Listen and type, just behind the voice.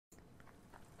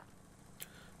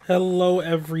Hello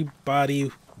everybody,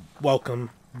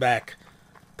 welcome back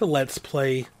to Let's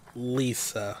Play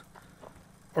Lisa.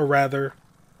 Or rather,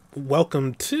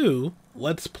 welcome to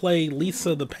Let's Play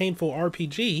Lisa the Painful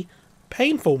RPG,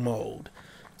 Painful Mode.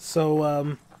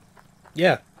 So,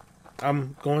 yeah,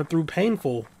 I'm going through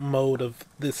Painful Mode of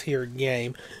this here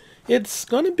game. It's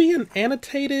gonna be an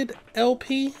annotated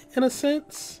LP, in a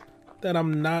sense, that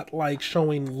I'm not, like,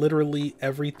 showing literally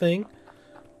everything,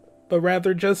 but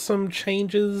rather just some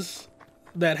changes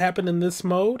that happen in this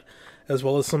mode, as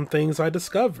well as some things I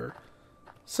discover.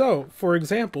 So, for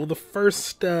example, the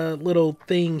first little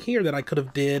thing here that I could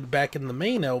have did back in the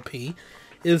main LP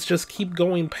is just keep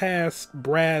going past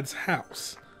Brad's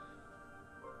house.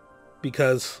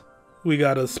 Because we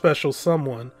got a special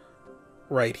someone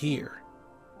right here.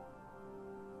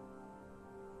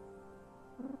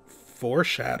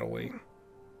 Foreshadowing.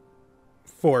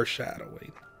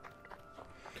 Foreshadowing.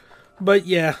 But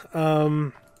yeah,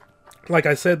 like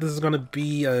I said, this is going to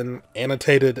be an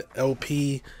annotated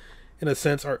LP in a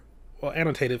sense, or, well,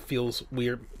 annotated feels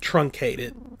weird.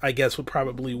 Truncated, I guess, would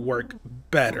probably work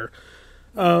better.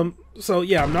 So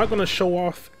yeah, I'm not going to show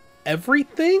off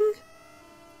everything.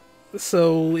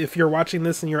 So if you're watching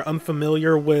this and you're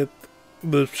unfamiliar with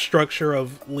the structure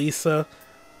of Lisa,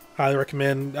 I highly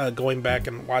recommend going back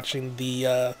and watching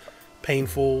the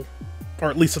painful, or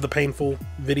at least the painful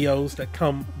videos that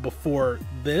come before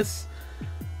this.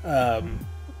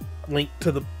 Link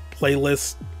to the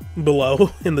playlist below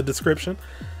in the description,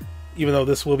 even though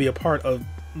this will be a part of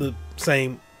the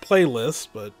same playlist,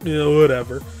 but you know,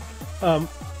 whatever.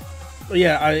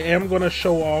 Yeah, I am going to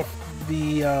show off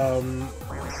the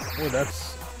oh,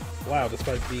 that's loud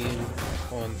despite being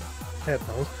on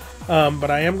headphones. But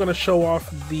I am going to show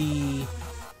off the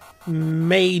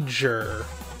major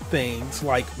things,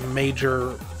 like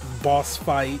major boss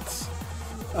fights,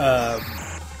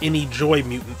 any Joy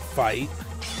Mutant fight,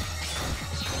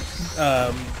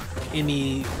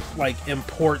 any like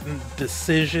important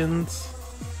decisions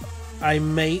I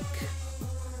make,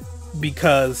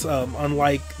 because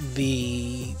unlike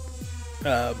the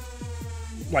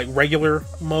like regular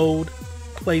mode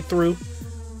playthrough,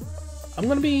 I'm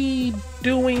gonna be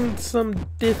doing some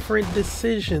different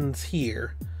decisions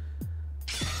here.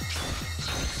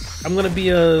 I'm gonna be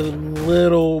a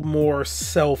little more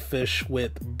selfish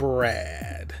with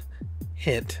Brad.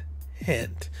 Hint,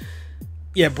 hint.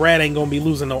 Yeah, Brad ain't gonna be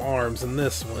losing no arms in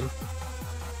this one.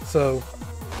 So,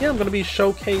 yeah, I'm gonna be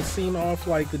showcasing off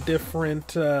like the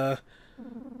different. That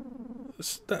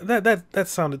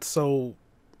sounded so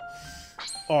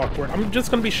awkward. I'm just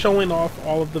gonna be showing off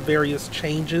all of the various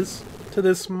changes to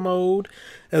this mode,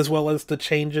 as well as the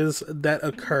changes that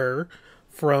occur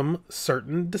from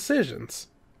certain decisions.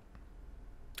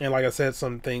 And like I said,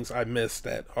 some things I missed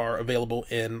that are available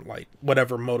in like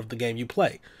whatever mode of the game you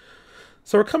play.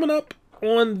 So we're coming up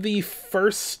on the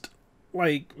first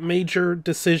like major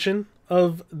decision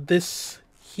of this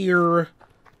here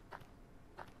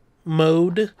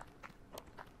mode.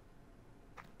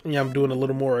 Yeah, I'm doing a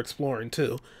little more exploring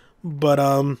too. But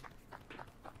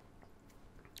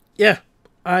yeah,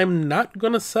 I'm not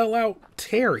gonna sell out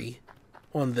Terry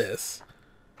on this.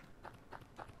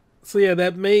 So yeah,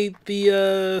 that made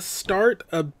the start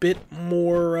a bit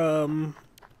more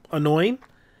annoying,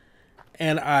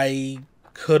 and I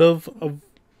could have,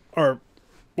 or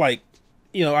like,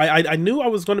 you know, I knew I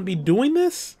was going to be doing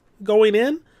this going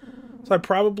in, so I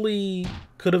probably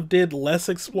could have did less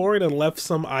exploring and left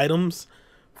some items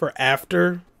for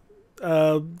after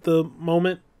the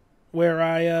moment where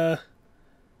I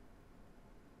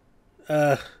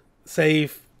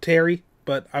save Terry,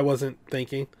 but I wasn't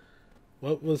thinking.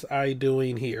 What was I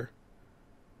doing here?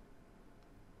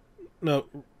 No,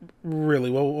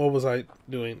 really, what was I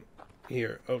doing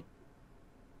here? Oh.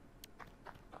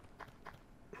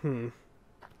 I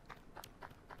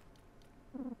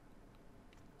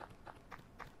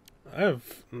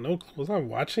have no clue. Was I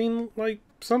watching, like,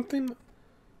 something?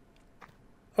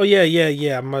 Oh, yeah.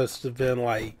 I must have been,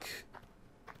 like,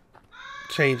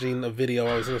 changing a video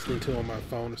I was listening to on my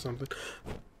phone or something.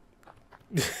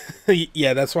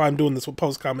 Yeah, that's why I'm doing this with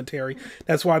post-commentary.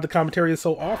 That's why the commentary is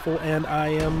so awful, and I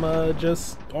am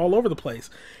just all over the place.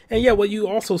 And yeah, what you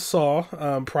also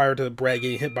saw prior to Brad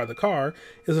getting hit by the car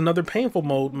is another painful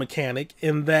mode mechanic,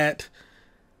 in that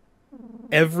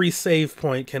every save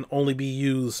point can only be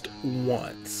used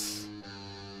once.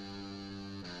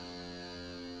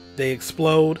 They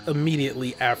explode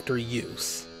immediately after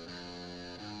use.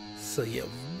 So you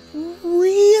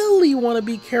really want to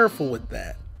be careful with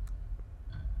that.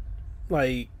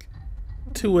 Like,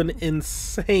 to an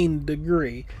insane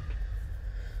degree.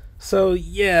 So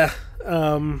yeah,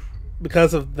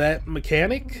 because of that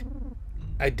mechanic,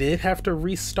 I did have to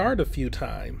restart a few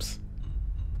times.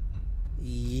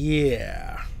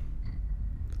 Yeah.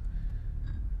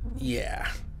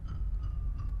 Yeah.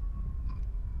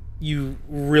 You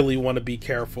really want to be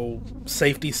careful.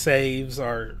 Safety saves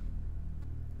are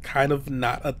kind of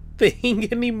not a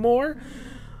thing anymore.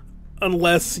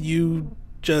 Unless you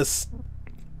just...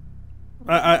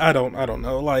 I don't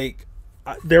know. Like,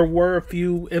 there were a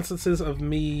few instances of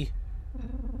me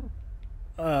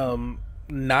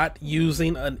not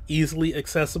using an easily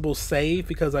accessible save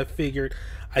because I figured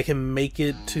I can make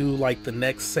it to like the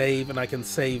next save and I can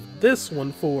save this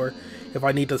one for if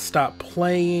I need to stop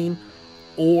playing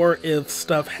or if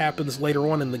stuff happens later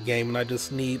on in the game and I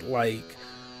just need, like,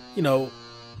 you know,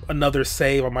 another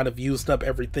save. I might have used up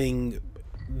everything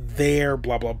there,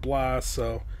 blah blah blah.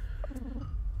 So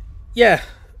yeah,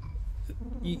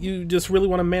 you just really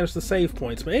want to manage the save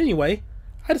points. But anyway,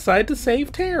 I decided to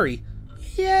save Terry.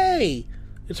 Yay!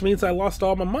 Which means I lost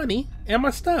all my money and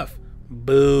my stuff.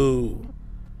 Boo.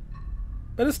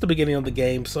 But it's the beginning of the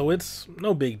game, so it's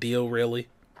no big deal, really.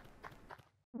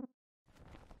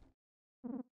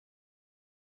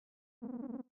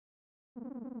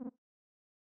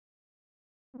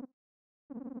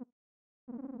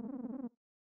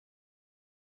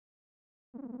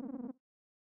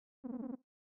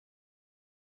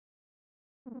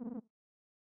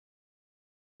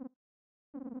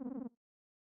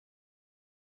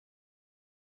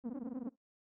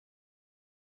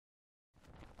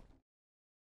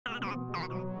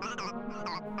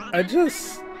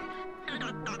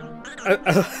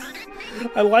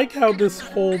 I like how this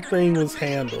whole thing was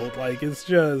handled. Like, it's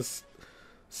just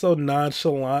so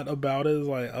nonchalant about it. It's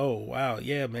like, oh wow,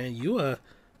 yeah, man, you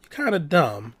kind of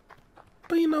dumb.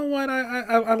 But you know what?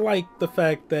 I like the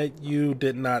fact that you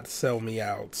did not sell me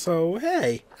out. So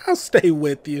hey, I'll stay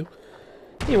with you.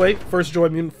 Anyway, first Joy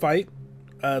Mutant fight.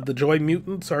 The Joy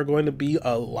Mutants are going to be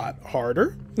a lot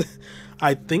harder.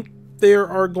 I think there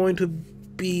are going to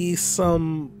be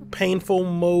some painful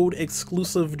mode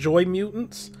exclusive Joy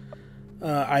Mutants.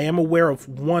 I am aware of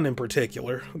one in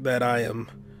particular that I am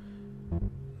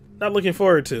not looking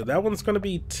forward to. That one's going to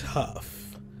be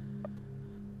tough.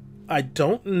 I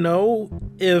don't know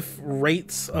if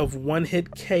rates of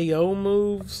one-hit KO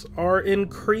moves are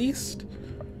increased.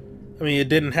 I mean, it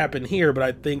didn't happen here, but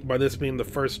I think by this being the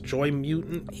first Joy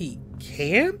Mutant, he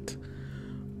can't?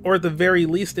 Or at the very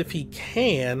least, if he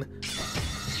can,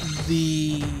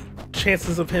 the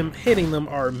chances of him hitting them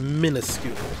are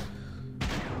minuscule.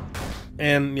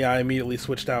 And yeah, I immediately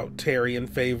switched out Terry in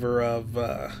favor of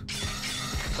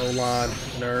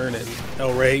Olan, Nern, and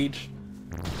Elrage.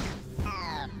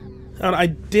 And I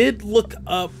did look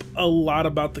up a lot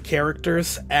about the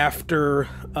characters after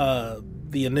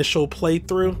the initial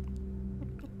playthrough.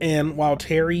 And while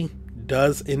Terry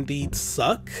does indeed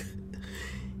suck,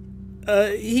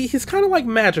 he's kind of like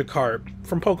Magikarp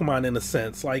from Pokemon in a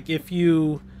sense. Like, if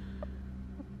you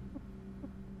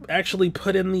actually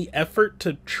put in the effort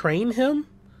to train him,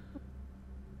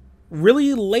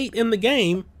 really late in the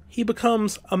game, he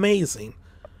becomes amazing.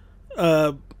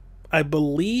 I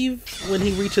believe when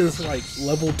he reaches like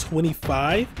level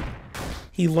 25,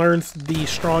 he learns the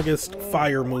strongest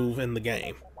fire move in the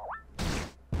game.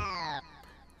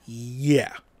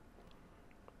 Yeah.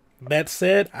 That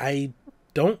said, I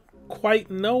don't quite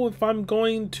know if I'm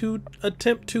going to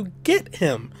attempt to get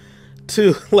him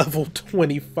to level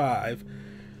 25.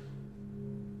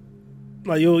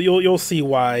 Like, you'll see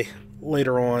why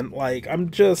later on. Like, I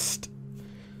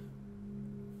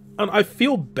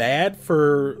feel bad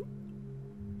for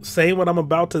saying what I'm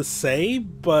about to say,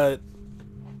 but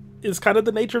it's kind of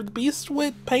the nature of the beast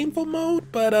with painful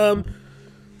mode. But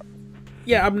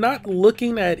yeah, I'm not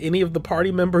looking at any of the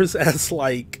party members as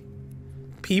like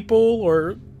people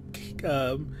or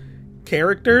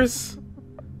characters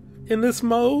in this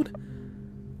mode.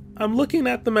 I'm looking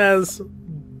at them as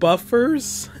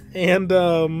buffers and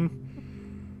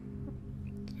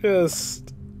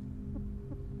just,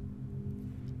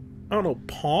 I don't know,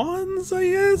 pawns, I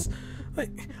guess.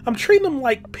 Like, I'm treating them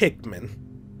like Pikmin.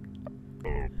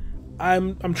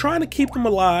 I'm trying to keep them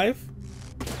alive,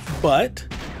 but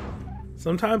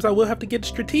sometimes I will have to get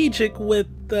strategic with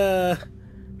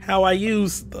how I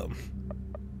use them.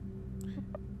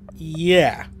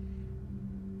 Yeah.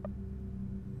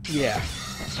 Yeah.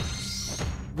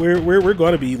 We're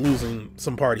going to be losing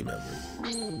some party members.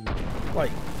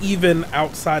 Like, even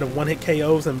outside of one-hit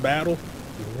KOs in battle,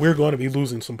 we're going to be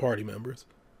losing some party members.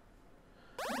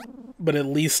 But at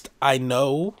least I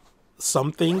know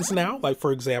some things now. Like,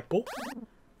 for example,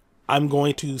 I'm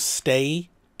going to stay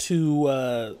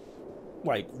to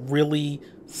like really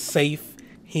safe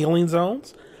healing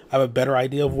zones. I have a better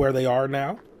idea of where they are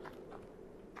now,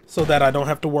 so that I don't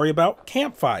have to worry about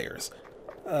campfires.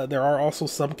 There are also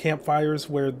some campfires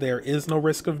where there is no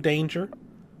risk of danger,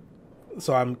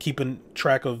 so I'm keeping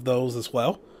track of those as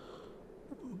well.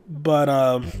 But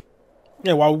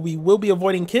yeah, while we will be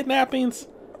avoiding kidnappings,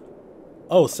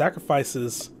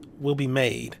 sacrifices will be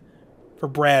made for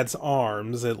Brad's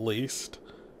arms, at least.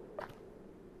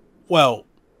 Well,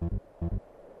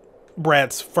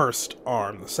 Brad's first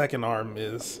arm. The second arm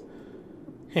is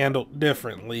handled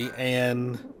differently,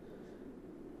 and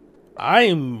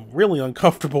I'm really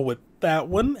uncomfortable with that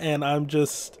one, and I don't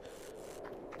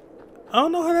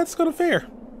know how that's gonna fare.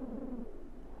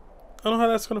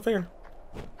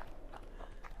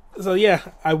 So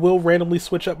yeah, I will randomly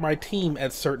switch up my team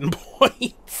at certain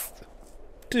points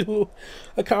to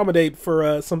accommodate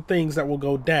for some things that will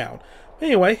go down.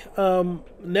 Anyway,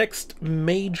 next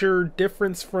major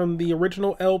difference from the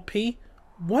original LP.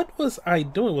 What was I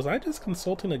doing? Was I just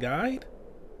consulting a guide?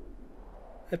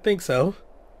 I think so.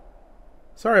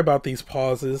 Sorry about these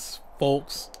pauses,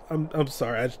 folks. I'm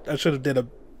sorry. I should have did a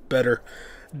better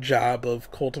job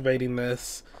of cultivating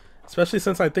this, especially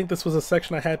since I think this was a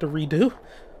section I had to redo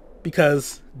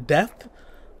because death.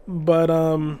 But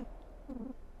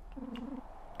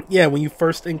yeah, when you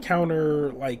first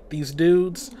encounter like these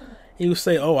dudes, you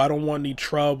say, "Oh, I don't want any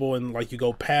trouble," and like you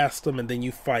go past them, and then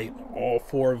you fight all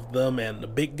four of them and the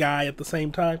big guy at the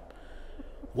same time.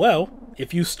 Well,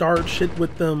 if you start shit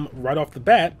with them right off the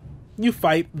bat, you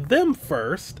fight them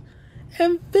first,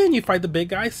 and then you fight the big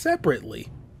guy separately.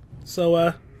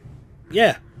 So,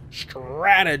 yeah,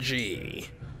 strategy.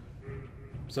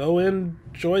 So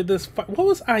enjoy this fight. What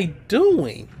was I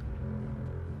doing?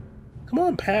 Come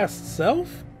on, past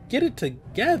self. Get it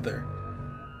together.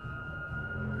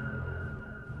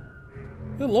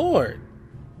 Good Lord.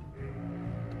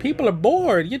 People are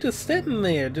bored. You're just sitting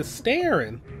there, just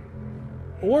staring.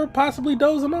 Or possibly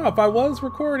dozing off. I was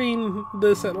recording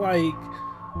this at like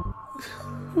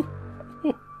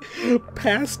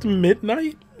past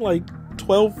midnight, like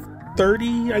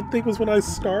 12:30 I think was when I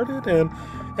started, and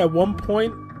at one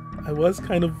point I was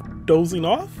kind of dozing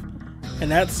off,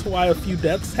 and that's why a few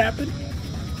deaths happened,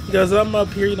 because I'm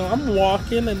up here, you know, I'm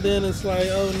walking, and then it's like,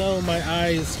 oh no, my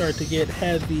eyes start to get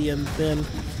heavy, and then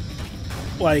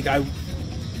like I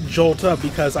jolt up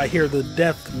because I hear the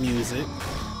death music.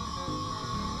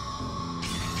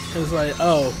 It's like,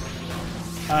 oh,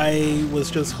 I was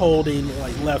just holding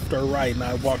like left or right and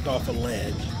I walked off a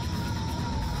ledge.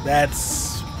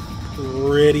 That's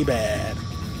pretty bad.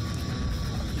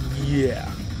 Yeah.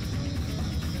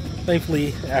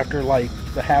 Thankfully, after like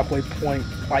the halfway point,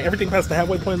 like everything past the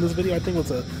halfway point in this video, I think it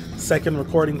was a second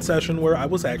recording session where I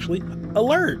was actually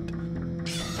alert.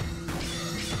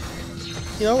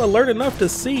 You know, alert enough to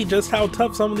see just how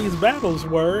tough some of these battles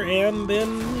were, and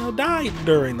then, you know, died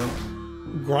during them.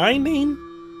 Grinding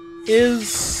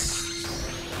is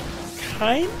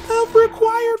kind of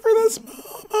required for this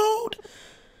mode.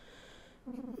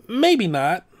 Maybe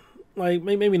not. Like,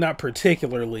 maybe not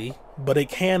particularly, but it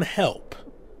can help.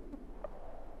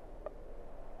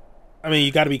 I mean,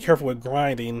 you got to be careful with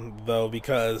grinding, though,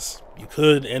 because you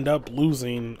could end up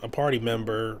losing a party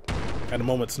member at a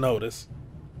moment's notice.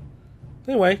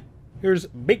 Anyway, here's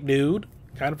Big Dude.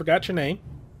 Kind of forgot your name.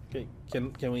 Okay,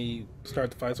 can we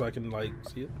start the fight so I can, like,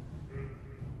 see it?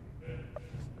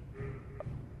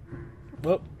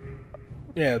 Well,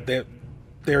 yeah,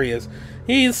 there he is.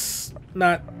 He's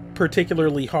not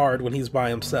particularly hard when he's by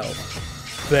himself,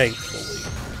 thankfully.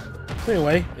 So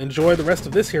anyway, enjoy the rest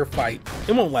of this here fight.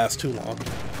 It won't last too long.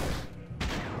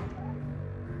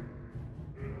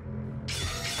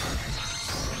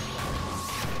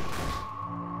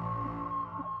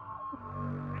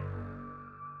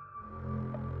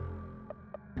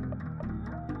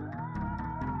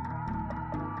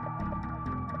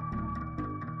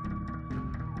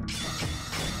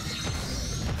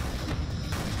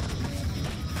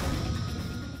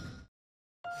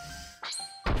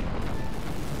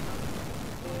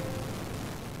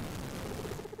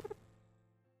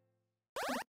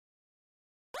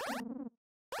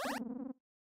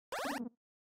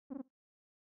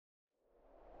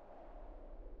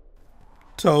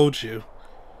 Told you.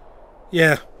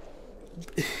 Yeah.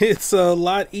 It's a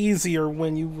lot easier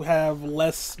when you have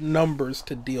less numbers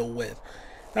to deal with.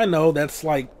 I know that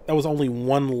was only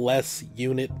one less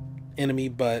unit enemy,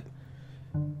 but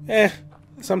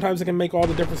sometimes it can make all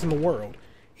the difference in the world.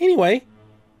 Anyway,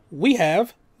 we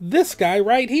have this guy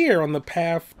right here on the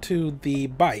path to the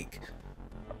bike.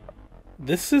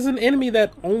 This is an enemy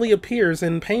that only appears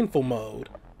in painful mode.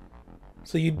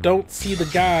 So you don't see the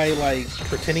guy, like,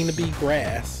 pretending to be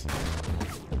grass.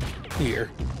 here.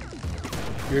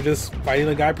 You're just fighting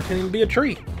a guy pretending to be a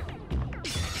tree.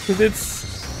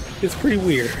 It's pretty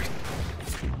weird.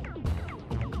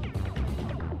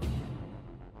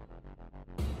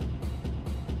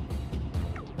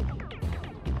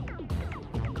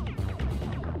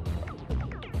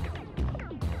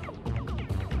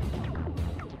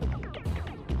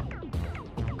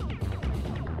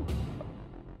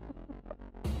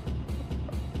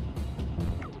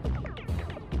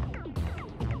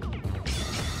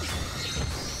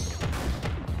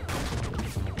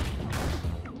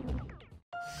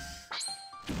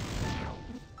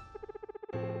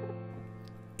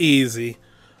 Easy.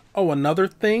 Oh, another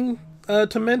thing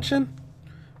to mention,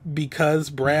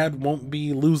 because Brad won't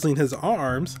be losing his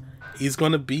arms, he's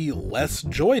going to be less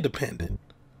joy dependent.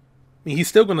 I mean, he's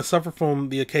still going to suffer from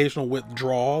the occasional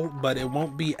withdrawal, but it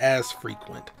won't be as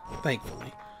frequent,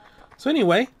 thankfully. So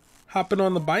anyway, hopping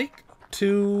on the bike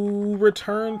to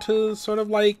return to sort of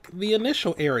like the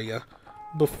initial area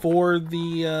before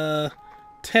the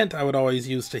tent I would always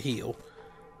use to heal.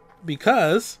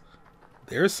 Because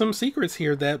there's some secrets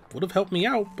here that would have helped me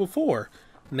out before.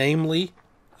 Namely,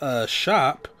 a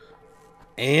shop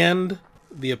and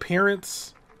the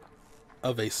appearance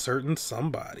of a certain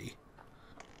somebody.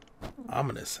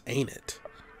 Ominous, ain't it?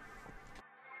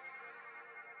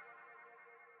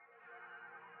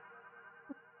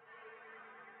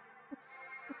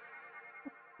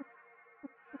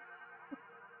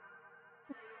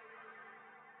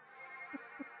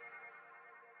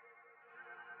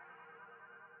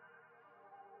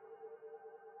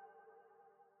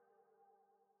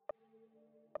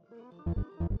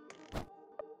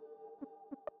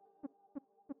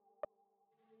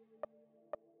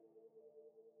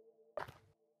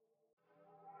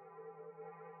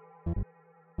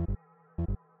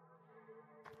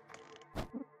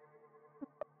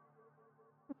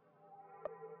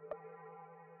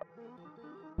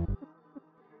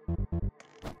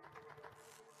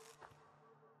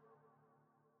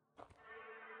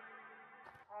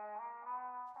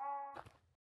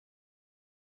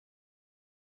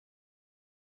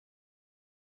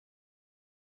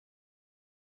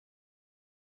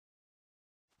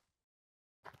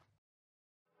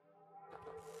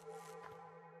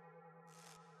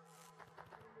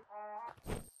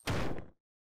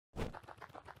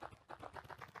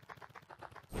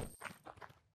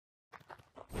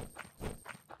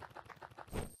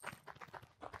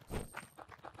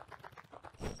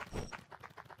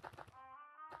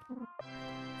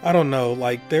 I don't know,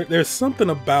 like, there's something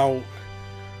about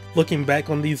looking back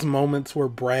on these moments where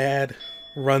Brad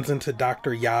runs into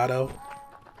Dr. Yato,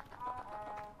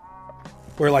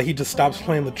 where, like, he just stops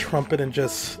playing the trumpet and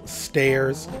just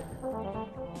stares.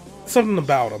 Something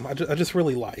about him I just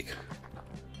really like.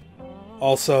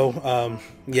 Also,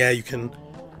 yeah, you can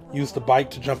use the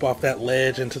bike to jump off that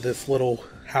ledge into this little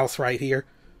house right here.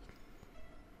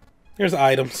 There's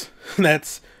items.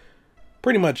 That's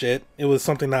pretty much it. It was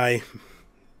something I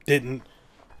didn't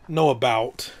know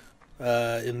about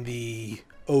in the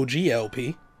OG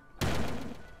LP.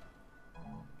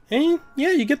 And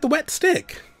yeah, you get the wet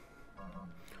stick.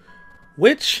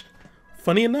 Which,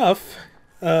 funny enough,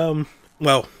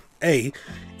 well, A,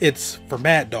 it's for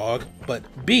Mad Dog,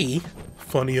 but B,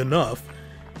 funny enough,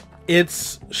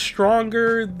 it's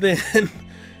stronger than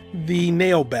the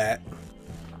nail bat.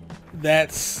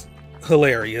 That's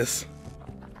hilarious.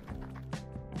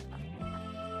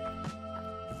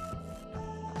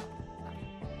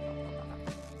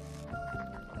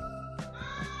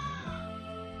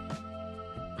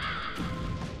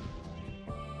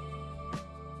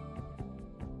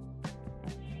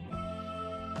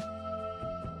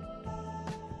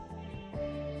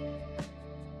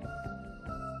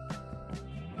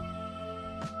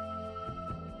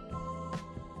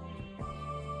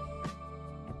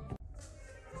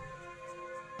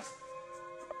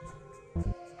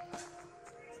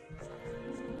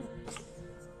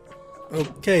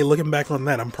 Okay, looking back on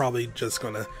that, I'm probably just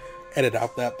gonna edit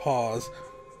out that pause.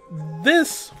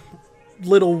 This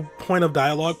little point of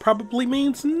dialogue probably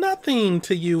means nothing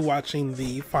to you watching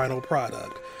the final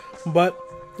product. But,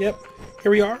 yep,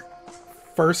 here we are.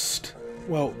 First,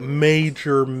 well,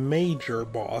 major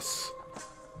boss.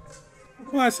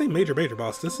 Well, I say major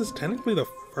boss. This is technically the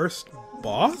first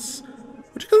boss?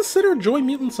 Would you consider Joy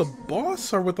Mutants a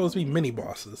boss, or would those be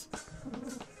mini-bosses?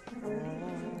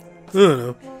 I don't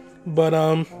know. But,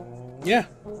 yeah.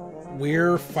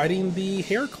 We're fighting the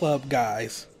Hair Club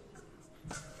guys.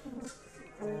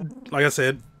 Like I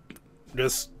said,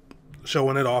 just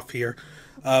showing it off here.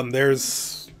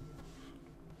 There's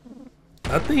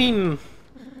nothing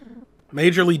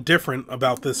majorly different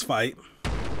about this fight.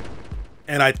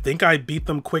 And I think I beat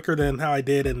them quicker than how I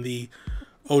did in the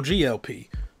OG LP.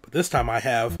 But this time I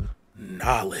have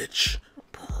knowledge,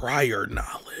 prior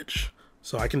knowledge.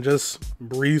 So I can just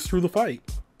breeze through the fight.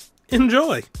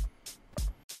 Enjoy!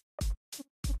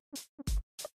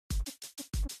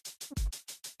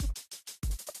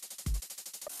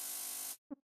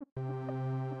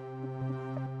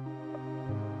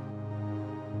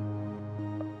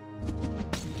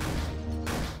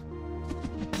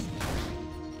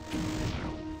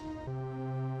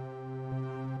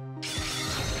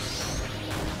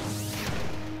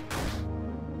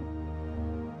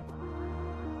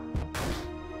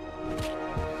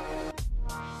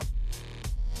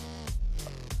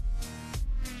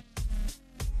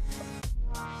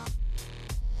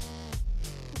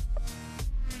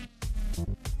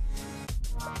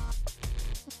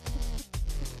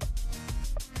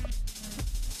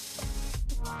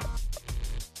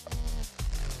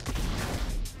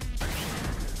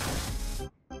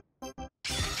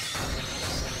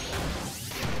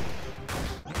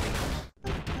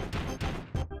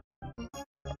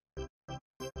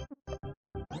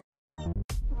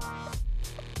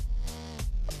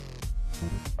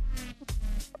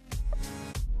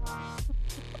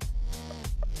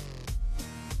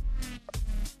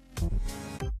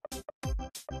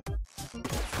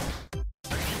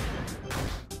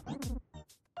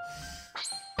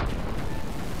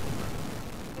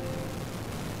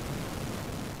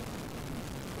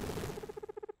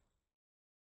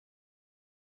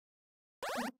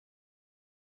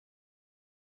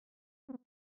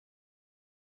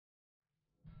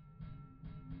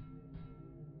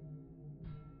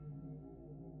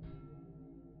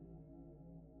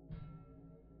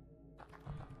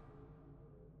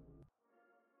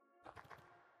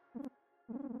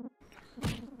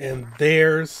 And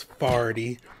there's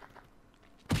Farty.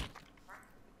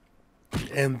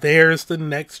 And there's the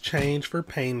next change for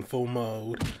painful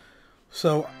mode.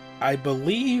 So I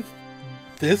believe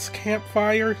this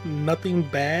campfire, nothing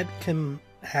bad can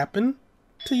happen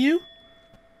to you.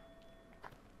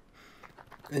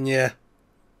 And yeah,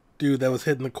 dude that was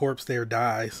hitting the corpse there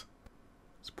dies.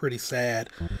 It's pretty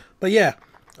sad. But yeah,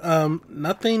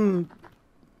 nothing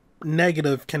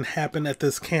negative can happen at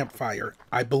this campfire,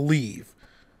 I believe.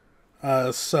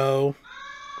 So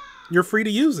you're free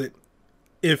to use it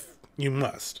if you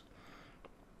must.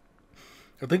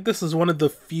 I think this is one of the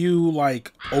few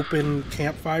like open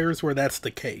campfires where that's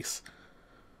the case.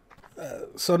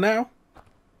 So now,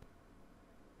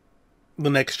 the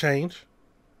next change.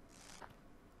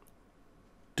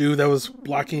 Dude that was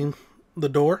blocking the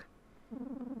door,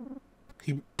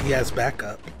 he has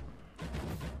backup.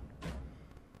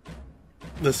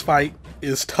 This fight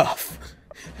is tough.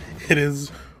 It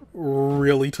is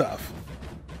really tough.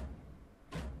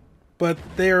 But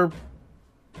they're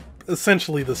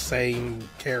essentially the same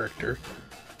character.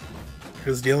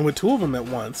 Because dealing with two of them at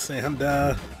once. And,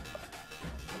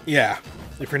 yeah.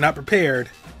 If you're not prepared,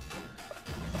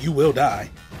 you will die.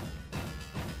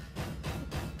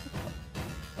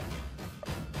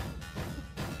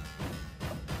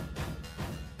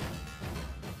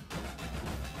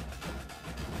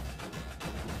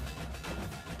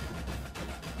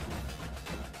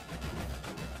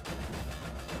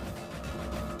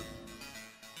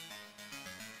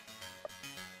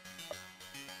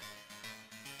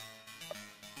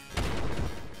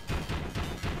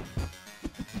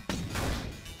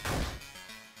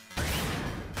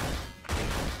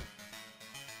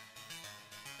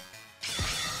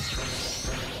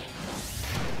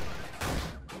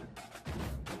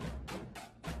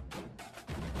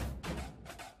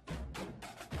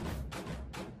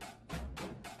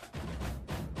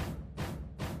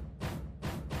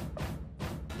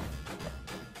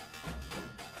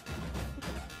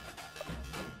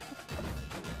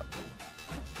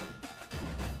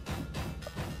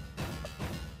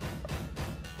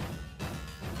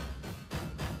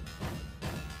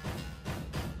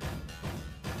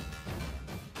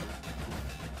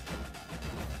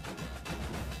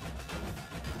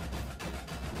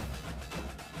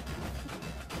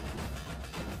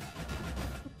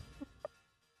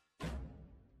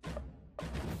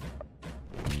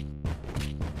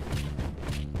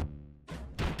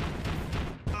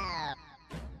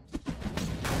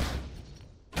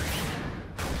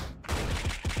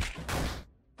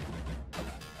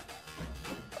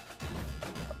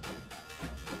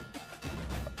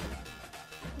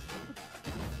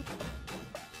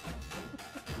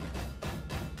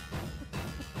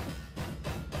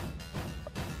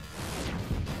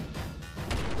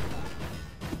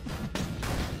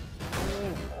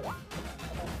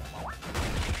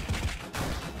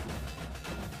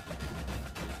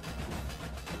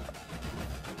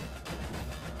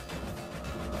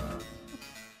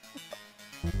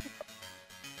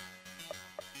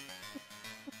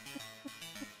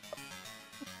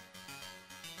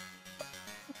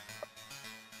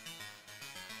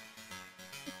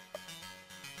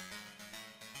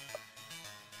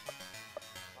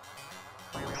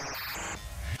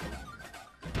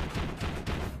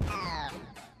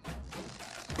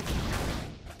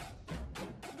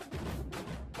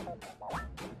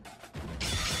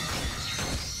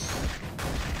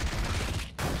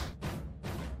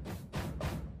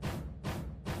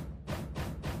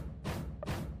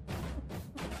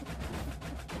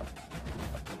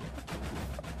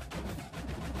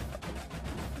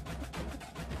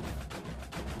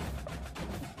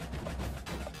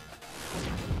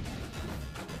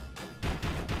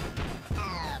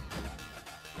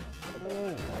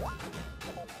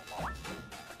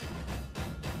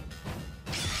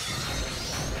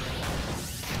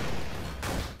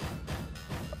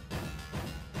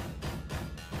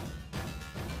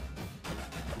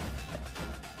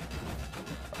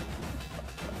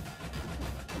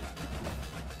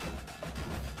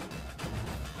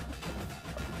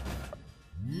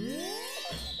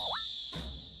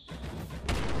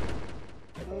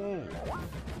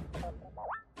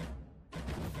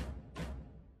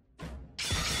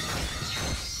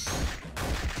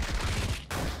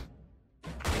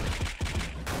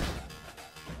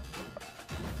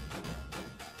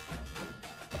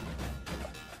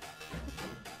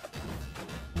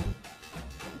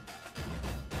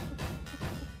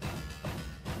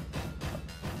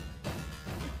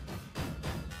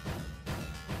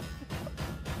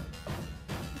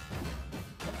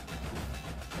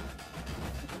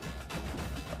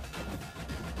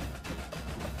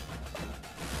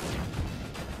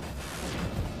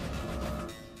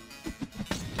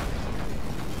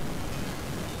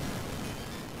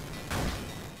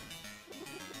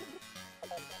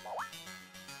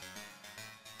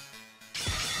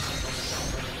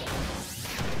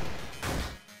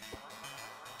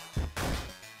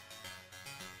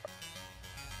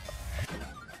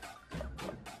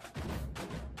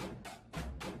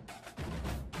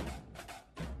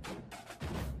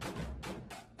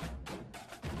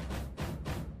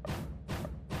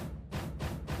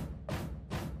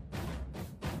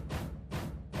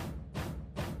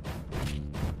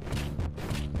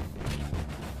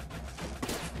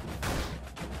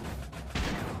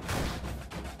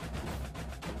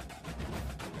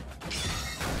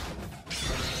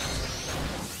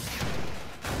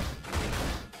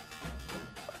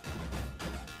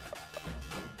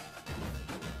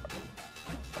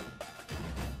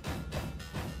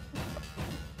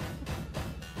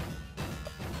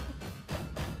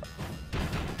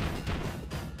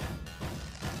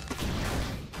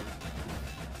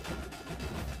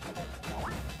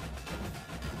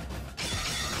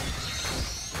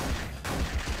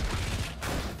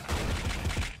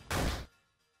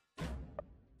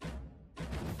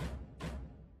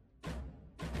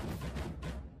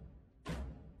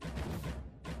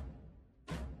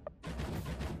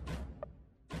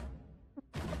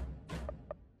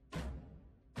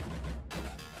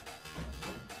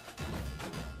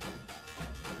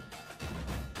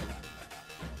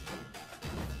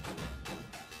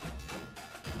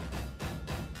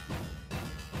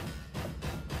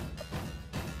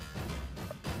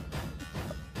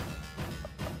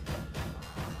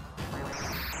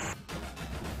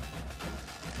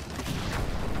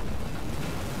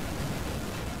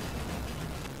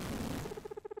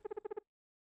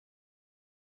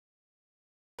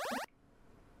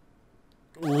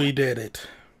 We did it.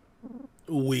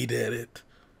 We did it.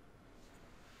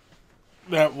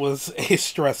 That was a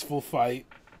stressful fight,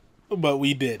 but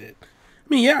we did it. I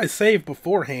mean, yeah, I saved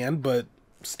beforehand, but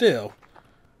still.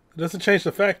 It doesn't change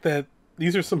the fact that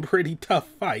these are some pretty tough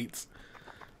fights.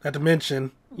 Not to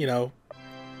mention, you know,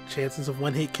 chances of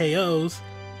one-hit KOs.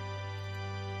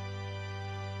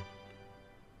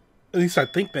 At least I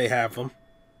think they have them.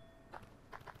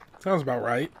 Sounds about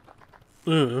right.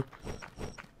 But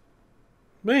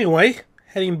anyway,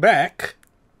 heading back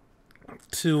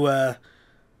to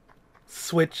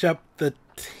switch up the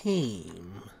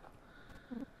team.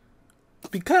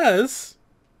 Because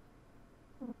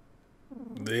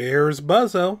there's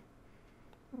Buzzo.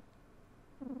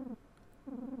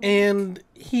 And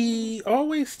he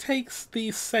always takes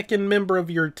the second member of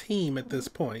your team at this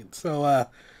point. So,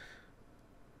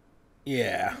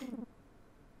 yeah.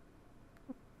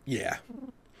 Yeah.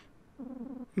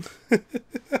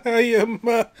 I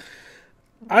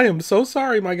am so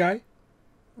sorry, my guy.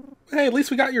 Hey, at least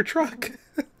we got your truck.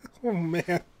 Oh,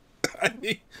 man.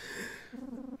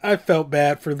 I felt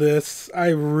bad for this. I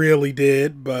really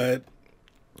did, but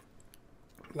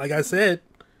like I said,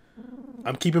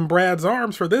 I'm keeping Brad's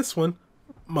arms for this one,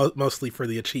 mostly for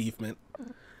the achievement.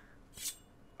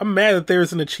 I'm mad that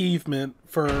there's an achievement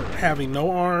for having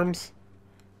no arms,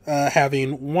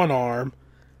 having one arm,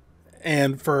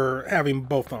 and for having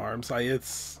both arms. Like,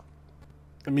 it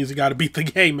means you gotta beat the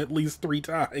game at least 3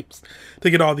 times to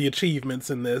get all the achievements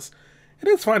in this. And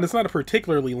it's fine, it's not a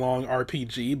particularly long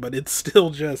RPG, but it's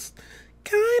still just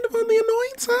kind of on the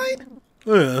annoying side.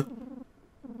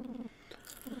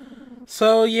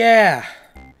 So yeah,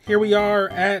 here we are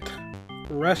at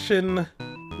Russian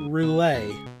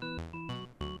Roulette.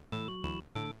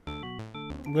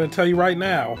 I'm going to tell you right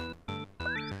now,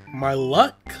 my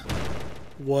luck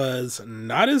was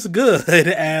not as good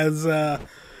as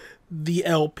the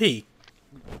LP.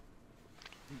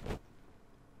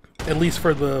 At least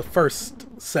for the first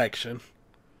section.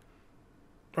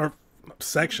 Or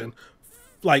section.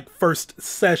 Like, first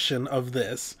session of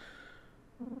this.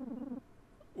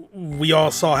 We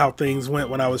all saw how things went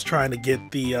when I was trying to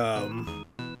get the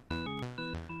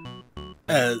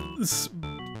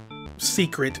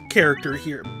secret character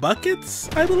here, Buckets,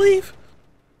 I believe,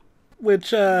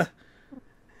 which that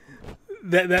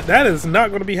is not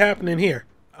going to be happening here.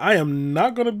 I am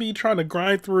not going to be trying to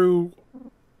grind through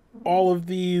all of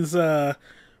these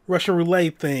Russian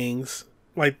roulette things,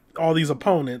 like all these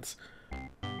opponents,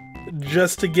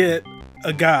 just to get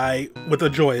a guy with a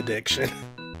joy addiction.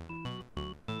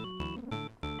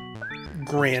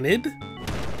 Granted,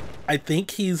 I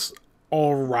think he's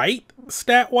alright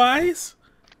stat-wise,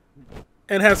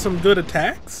 and has some good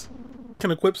attacks,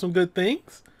 can equip some good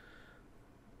things,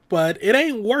 but it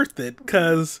ain't worth it,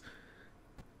 because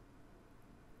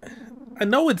I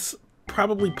know it's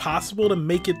probably possible to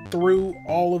make it through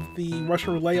all of the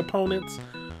Russian roulette opponents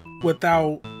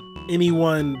without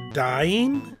anyone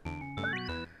dying,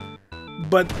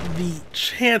 but the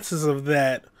chances of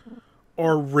that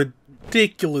are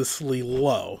ridiculously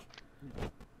low.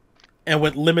 And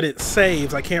with limited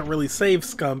saves, I can't really save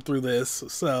scum through this,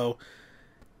 so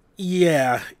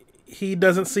yeah, he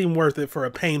doesn't seem worth it for a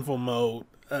painful mode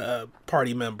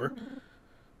party member.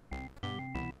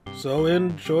 So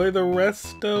enjoy the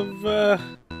rest of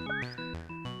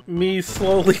me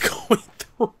slowly going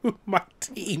through my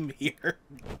team here.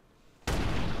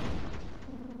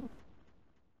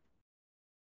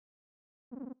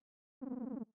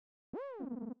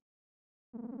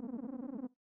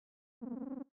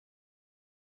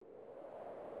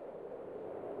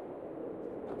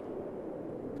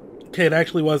 Okay, it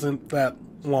actually wasn't that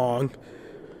long.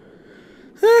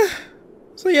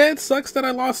 So yeah, it sucks that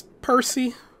I lost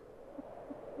Percy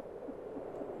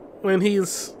when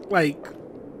he's, like,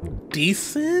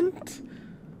 decent.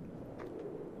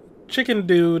 Chicken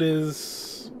Dude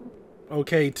is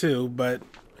okay too, but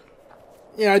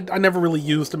yeah, I never really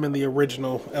used him in the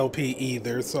original LP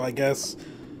either, so I guess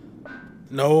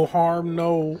no harm,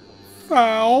 no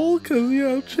foul, because, you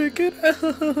know, chicken.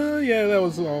 Yeah, that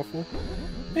was awful.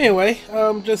 Anyway,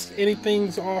 just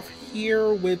anything's off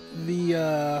here with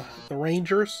the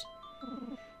Rangers.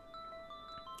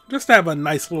 Just to have a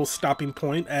nice little stopping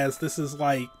point, as this is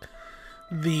like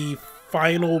the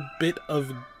final bit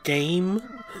of game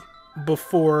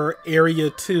before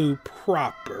Area 2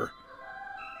 proper.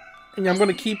 And I'm going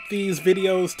to keep these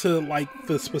videos to, like,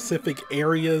 the specific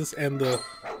areas and the,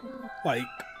 like,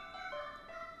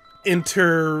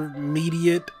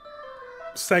 intermediate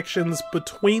sections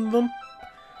between them.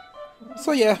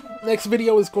 So yeah, next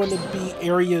video is going to be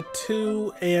Area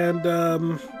 2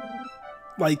 and,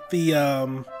 like,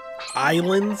 the,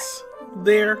 islands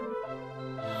there,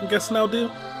 I'm guessing I'll do.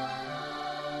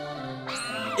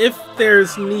 If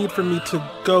there's need for me to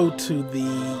go to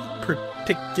the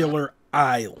particular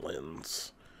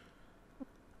islands,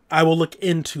 I will look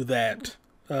into that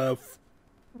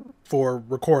for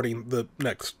recording the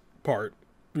next part.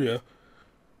 Yeah.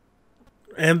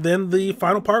 And then the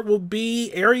final part will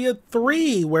be Area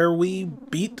 3, where we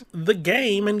beat the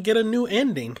game and get a new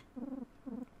ending.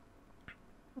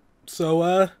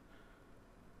 So,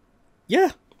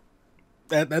 yeah.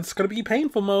 That's going to be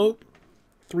painful mode.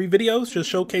 3 videos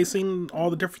just showcasing all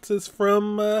the differences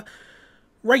from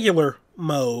regular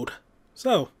mode.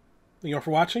 So, thank you all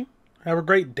for watching. Have a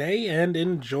great day and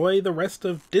enjoy the rest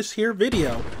of this here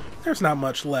video. There's not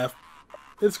much left.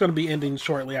 It's going to be ending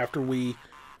shortly after we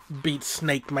beat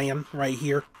Snake Man right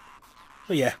here.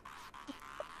 But yeah.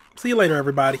 See you later,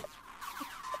 everybody.